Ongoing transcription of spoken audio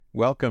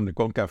Welcome to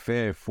Con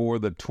Café for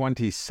the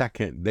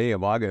 22nd day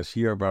of August,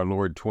 year of our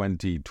Lord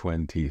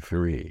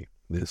 2023.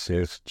 This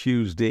is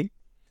Tuesday.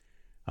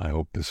 I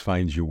hope this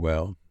finds you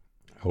well.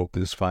 I hope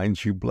this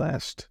finds you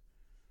blessed.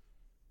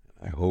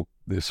 I hope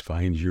this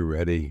finds you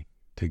ready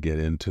to get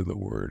into the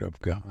Word of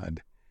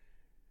God.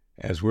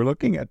 As we're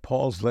looking at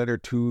Paul's letter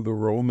to the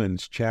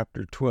Romans,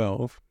 chapter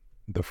 12,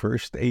 the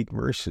first 8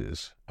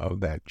 verses of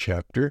that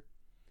chapter,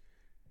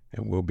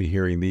 and we'll be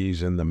hearing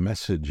these in the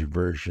Message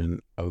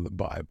version of the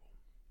Bible.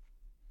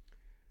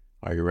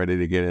 Are you ready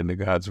to get into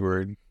God's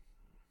Word?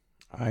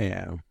 I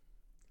am.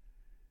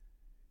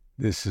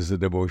 This is a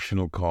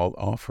devotional called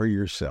Offer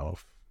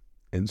Yourself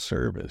in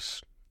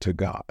Service to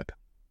God.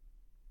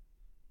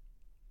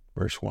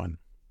 Verse 1.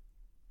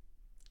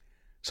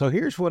 So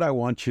here's what I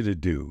want you to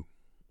do.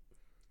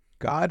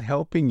 God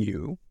helping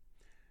you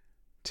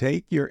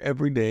take your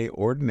everyday,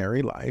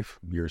 ordinary life,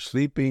 your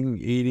sleeping,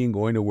 eating,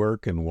 going to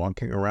work, and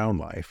walking around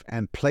life,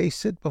 and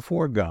place it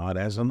before God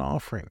as an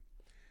offering.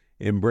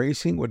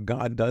 Embracing what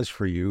God does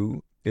for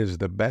you is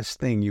the best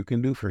thing you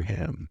can do for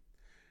Him.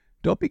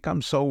 Don't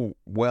become so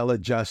well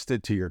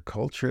adjusted to your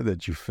culture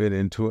that you fit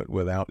into it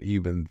without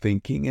even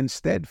thinking.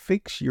 Instead,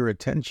 fix your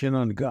attention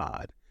on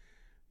God.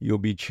 You'll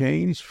be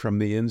changed from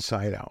the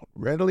inside out.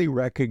 Readily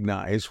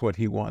recognize what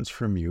He wants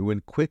from you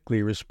and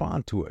quickly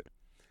respond to it.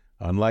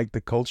 Unlike the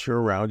culture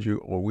around you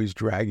always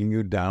dragging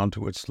you down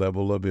to its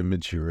level of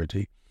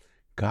immaturity,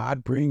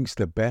 God brings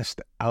the best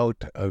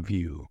out of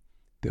you,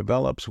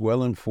 develops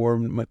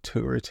well-informed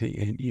maturity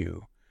in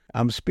you.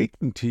 I'm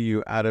speaking to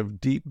you out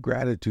of deep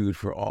gratitude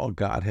for all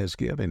God has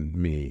given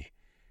me,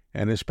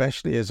 and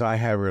especially as I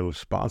have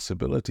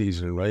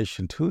responsibilities in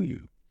relation to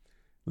you.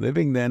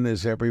 Living then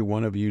as every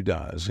one of you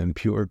does in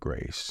pure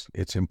grace,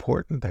 it's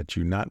important that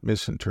you not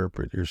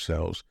misinterpret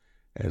yourselves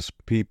as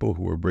people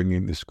who are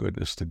bringing this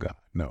goodness to God.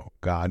 No,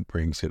 God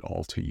brings it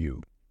all to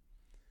you.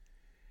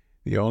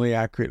 The only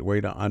accurate way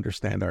to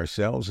understand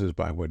ourselves is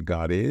by what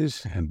God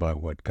is and by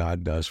what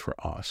God does for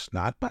us,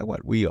 not by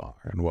what we are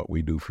and what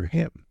we do for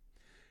Him.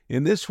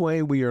 In this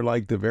way, we are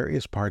like the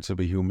various parts of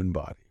a human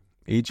body.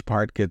 Each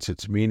part gets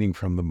its meaning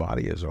from the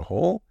body as a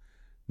whole,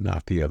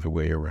 not the other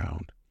way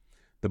around.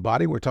 The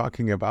body we're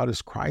talking about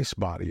is Christ's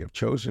body of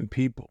chosen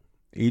people.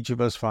 Each of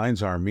us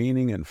finds our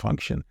meaning and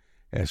function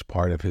as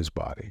part of His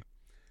body.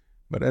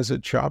 But as a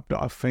chopped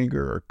off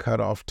finger or cut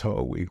off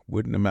toe, we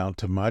wouldn't amount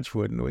to much,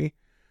 wouldn't we?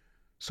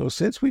 So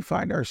since we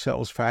find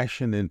ourselves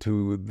fashioned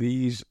into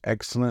these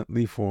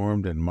excellently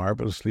formed and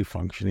marvelously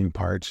functioning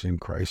parts in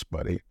Christ's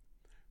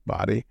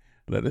body,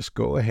 let us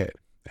go ahead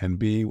and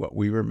be what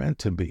we were meant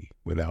to be,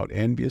 without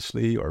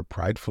enviously or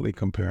pridefully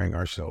comparing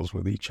ourselves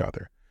with each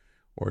other,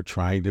 or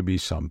trying to be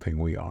something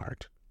we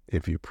aren't.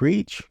 If you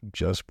preach,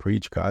 just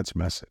preach God's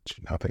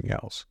message, nothing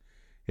else.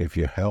 If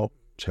you help,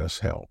 just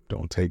help,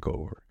 don't take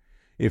over.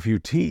 If you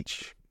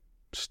teach,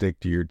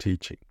 stick to your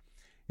teaching.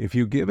 If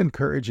you give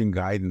encouraging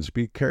guidance,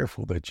 be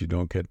careful that you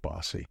don't get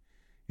bossy.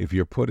 If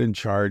you're put in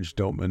charge,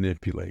 don't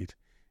manipulate.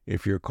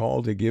 If you're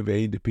called to give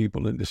aid to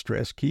people in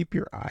distress, keep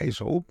your eyes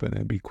open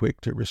and be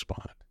quick to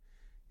respond.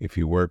 If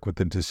you work with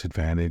the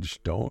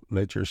disadvantaged, don't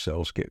let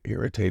yourselves get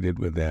irritated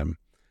with them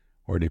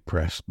or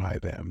depressed by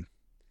them.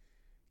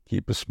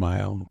 Keep a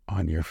smile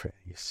on your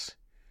face.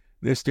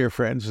 This, dear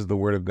friends, is the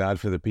word of God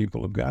for the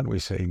people of God. We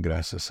say,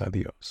 gracias a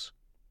Dios.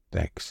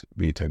 Thanks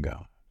be to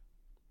God.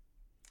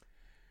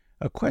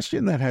 A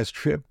question that has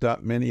tripped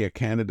up many a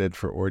candidate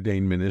for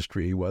ordained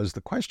ministry was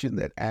the question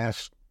that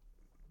asked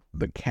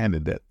the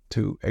candidate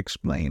to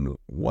explain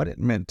what it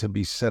meant to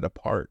be set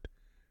apart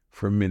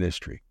for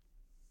ministry.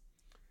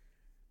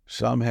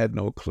 Some had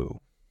no clue.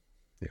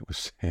 It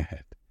was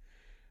sad.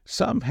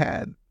 Some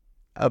had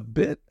a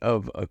bit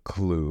of a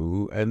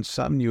clue, and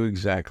some knew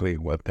exactly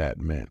what that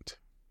meant.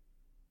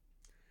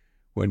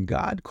 When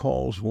God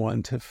calls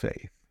one to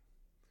faith,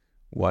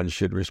 one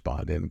should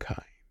respond in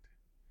kind.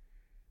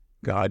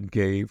 God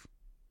gave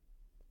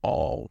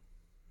all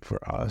for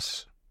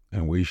us,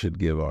 and we should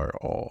give our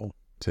all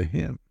to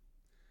Him.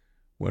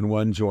 When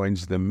one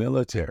joins the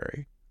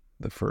military,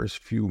 the first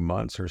few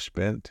months are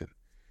spent in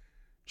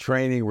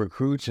training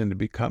recruits into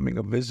becoming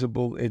a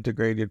visible,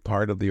 integrated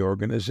part of the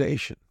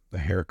organization. The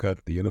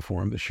haircut, the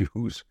uniform, the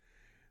shoes,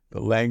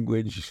 the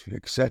language,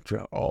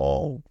 etc.,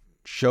 all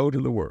show to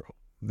the world.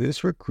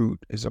 This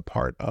recruit is a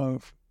part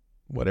of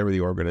whatever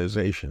the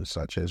organization,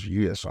 such as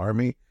U.S.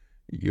 Army,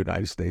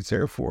 United States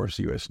Air Force,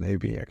 U.S.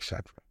 Navy,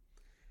 etc.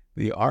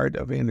 The art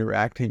of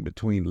interacting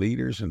between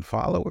leaders and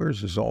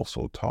followers is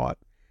also taught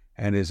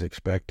and is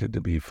expected to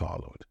be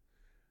followed.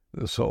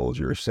 The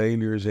soldiers,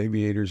 sailors,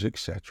 aviators,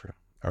 etc.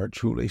 are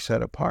truly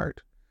set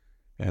apart,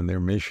 and their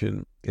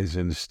mission is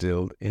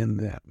instilled in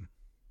them.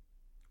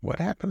 What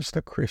happens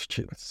to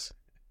Christians?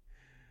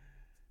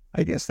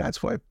 I guess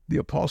that's why the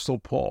Apostle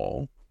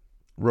Paul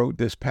wrote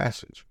this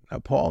passage. Now,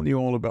 Paul knew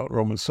all about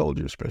Roman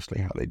soldiers,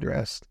 especially how they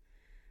dressed.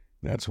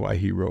 That's why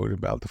he wrote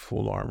about the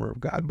full armor of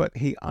God. But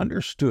he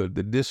understood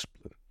the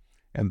discipline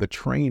and the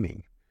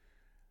training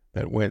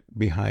that went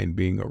behind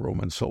being a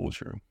Roman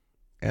soldier,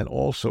 and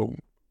also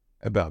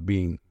about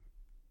being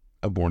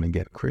a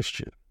born-again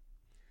Christian.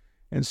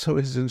 And so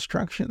his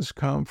instructions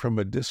come from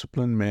a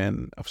disciplined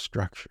man of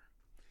structure.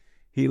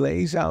 He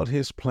lays out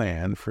his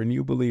plan for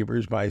new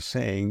believers by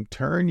saying,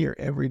 turn your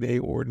everyday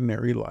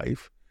ordinary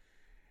life,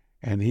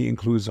 and he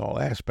includes all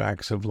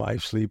aspects of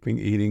life, sleeping,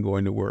 eating,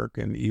 going to work,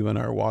 and even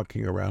our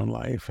walking around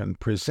life, and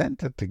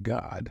present it to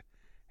God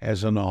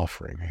as an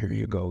offering. Here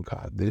you go,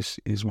 God, this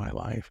is my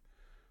life.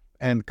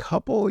 And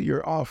couple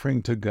your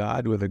offering to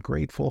God with a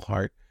grateful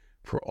heart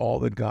for all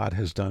that God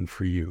has done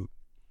for you.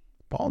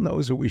 Paul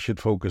knows that we should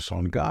focus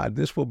on God.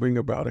 This will bring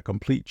about a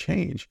complete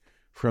change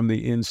from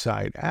the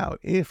inside out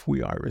if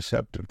we are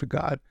receptive to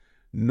God.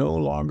 No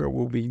longer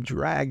will be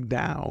dragged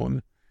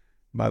down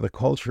by the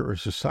culture or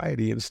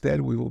society.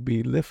 Instead, we will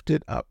be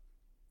lifted up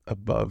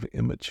above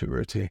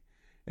immaturity,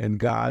 and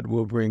God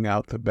will bring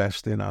out the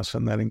best in us,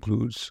 and that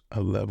includes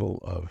a level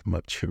of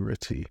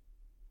maturity.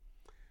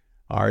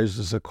 Ours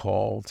is a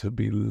call to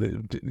be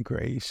lived in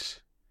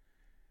grace,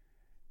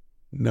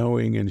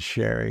 knowing and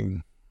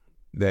sharing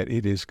that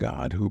it is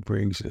God who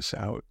brings this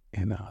out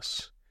in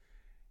us.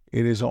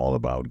 It is all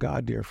about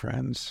God, dear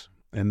friends,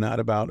 and not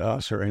about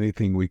us or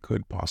anything we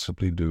could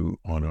possibly do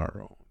on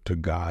our own. To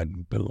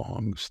God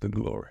belongs the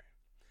glory.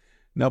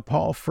 Now,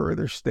 Paul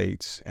further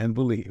states and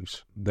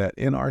believes that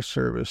in our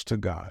service to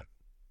God,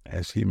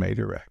 as he may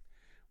direct,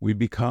 we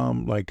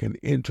become like an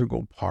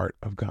integral part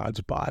of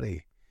God's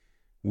body.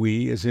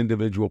 We, as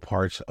individual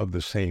parts of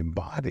the same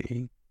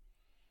body,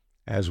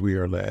 as we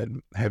are led,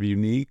 have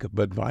unique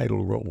but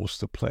vital roles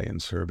to play in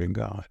serving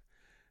God.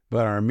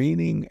 But our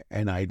meaning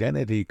and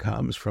identity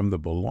comes from the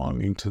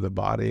belonging to the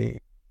body,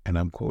 and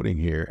I'm quoting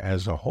here,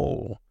 as a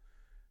whole,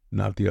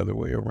 not the other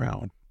way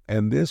around.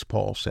 And this,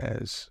 Paul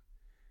says,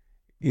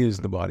 is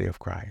the body of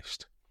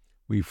Christ.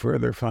 We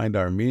further find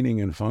our meaning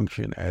and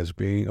function as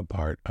being a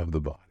part of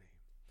the body.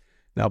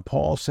 Now,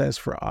 Paul says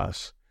for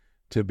us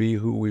to be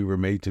who we were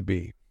made to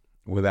be,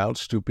 without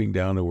stooping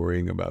down to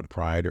worrying about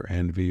pride or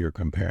envy or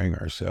comparing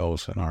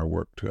ourselves and our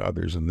work to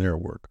others and their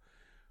work.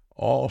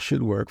 All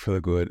should work for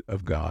the good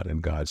of God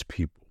and God's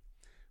people.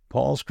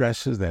 Paul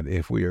stresses that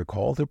if we are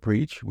called to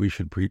preach, we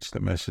should preach the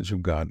message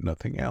of God,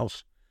 nothing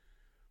else.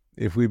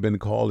 If we've been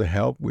called to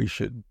help, we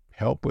should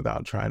help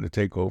without trying to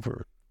take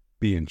over,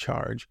 be in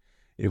charge.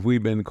 If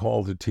we've been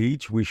called to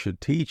teach, we should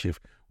teach. If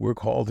we're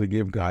called to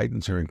give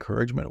guidance or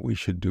encouragement, we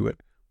should do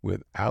it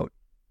without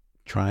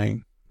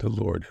trying to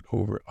lord it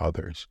over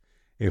others.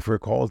 If we're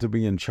called to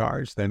be in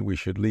charge, then we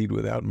should lead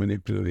without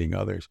manipulating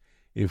others.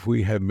 If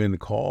we have been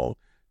called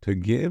to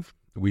give,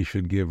 we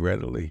should give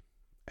readily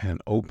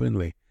and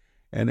openly.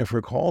 And if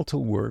we're called to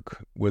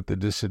work with the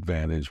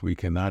disadvantaged, we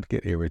cannot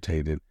get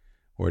irritated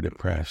or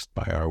depressed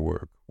by our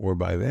work or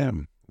by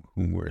them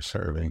whom we're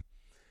serving.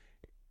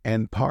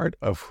 And part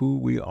of who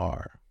we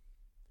are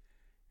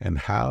and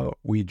how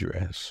we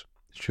dress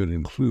should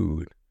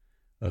include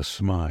a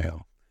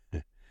smile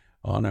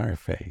on our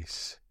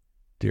face.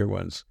 Dear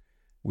ones,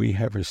 we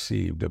have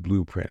received a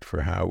blueprint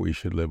for how we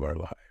should live our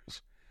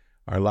lives.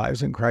 Our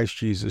lives in Christ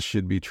Jesus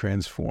should be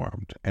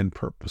transformed and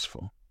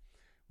purposeful.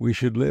 We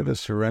should live as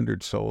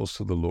surrendered souls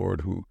to the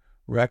Lord who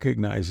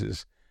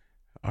recognizes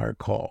our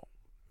call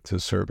to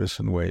service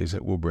in ways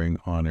that will bring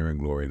honor and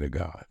glory to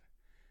God.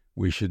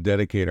 We should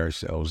dedicate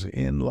ourselves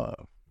in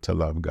love to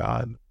love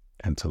God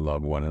and to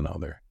love one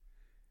another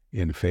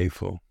in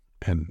faithful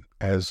and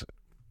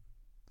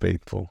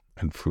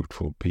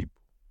fruitful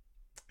people.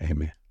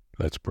 Amen.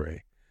 Let's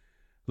pray.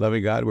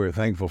 Loving God, we're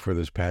thankful for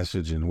this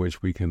passage in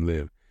which we can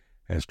live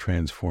as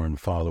transformed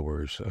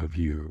followers of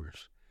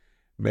yours.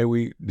 May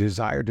we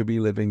desire to be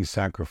living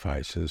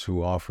sacrifices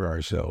who offer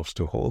ourselves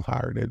to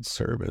wholehearted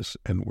service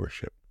and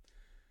worship.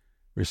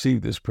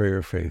 Receive this prayer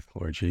of faith,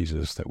 Lord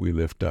Jesus, that we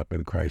lift up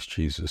in Christ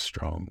Jesus'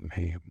 strong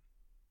name.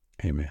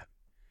 Amen.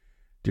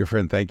 Dear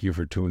friend, thank you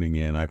for tuning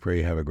in. I pray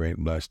you have a great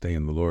and blessed day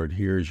in the Lord.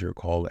 Here's your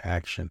call to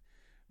action.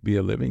 Be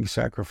a living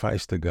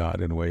sacrifice to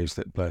God in ways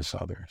that bless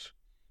others.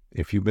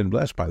 If you've been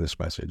blessed by this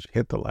message,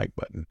 hit the like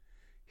button,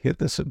 hit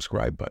the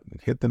subscribe button,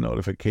 hit the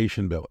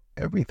notification bell,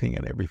 everything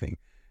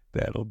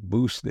that'll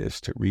boost this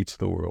to reach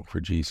the world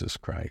for Jesus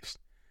Christ.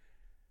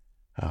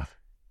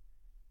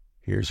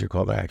 Here's your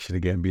call to action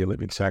again. Be a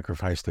living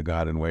sacrifice to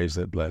God in ways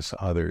that bless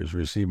others.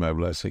 Receive my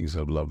blessings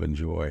of love and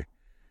joy.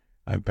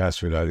 I'm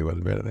Pastor Dario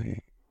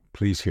Valverde.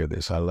 Please hear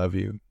this. I love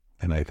you,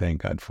 and I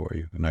thank God for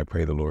you. And I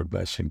pray the Lord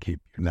bless and keep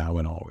you now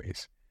and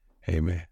always. Amen.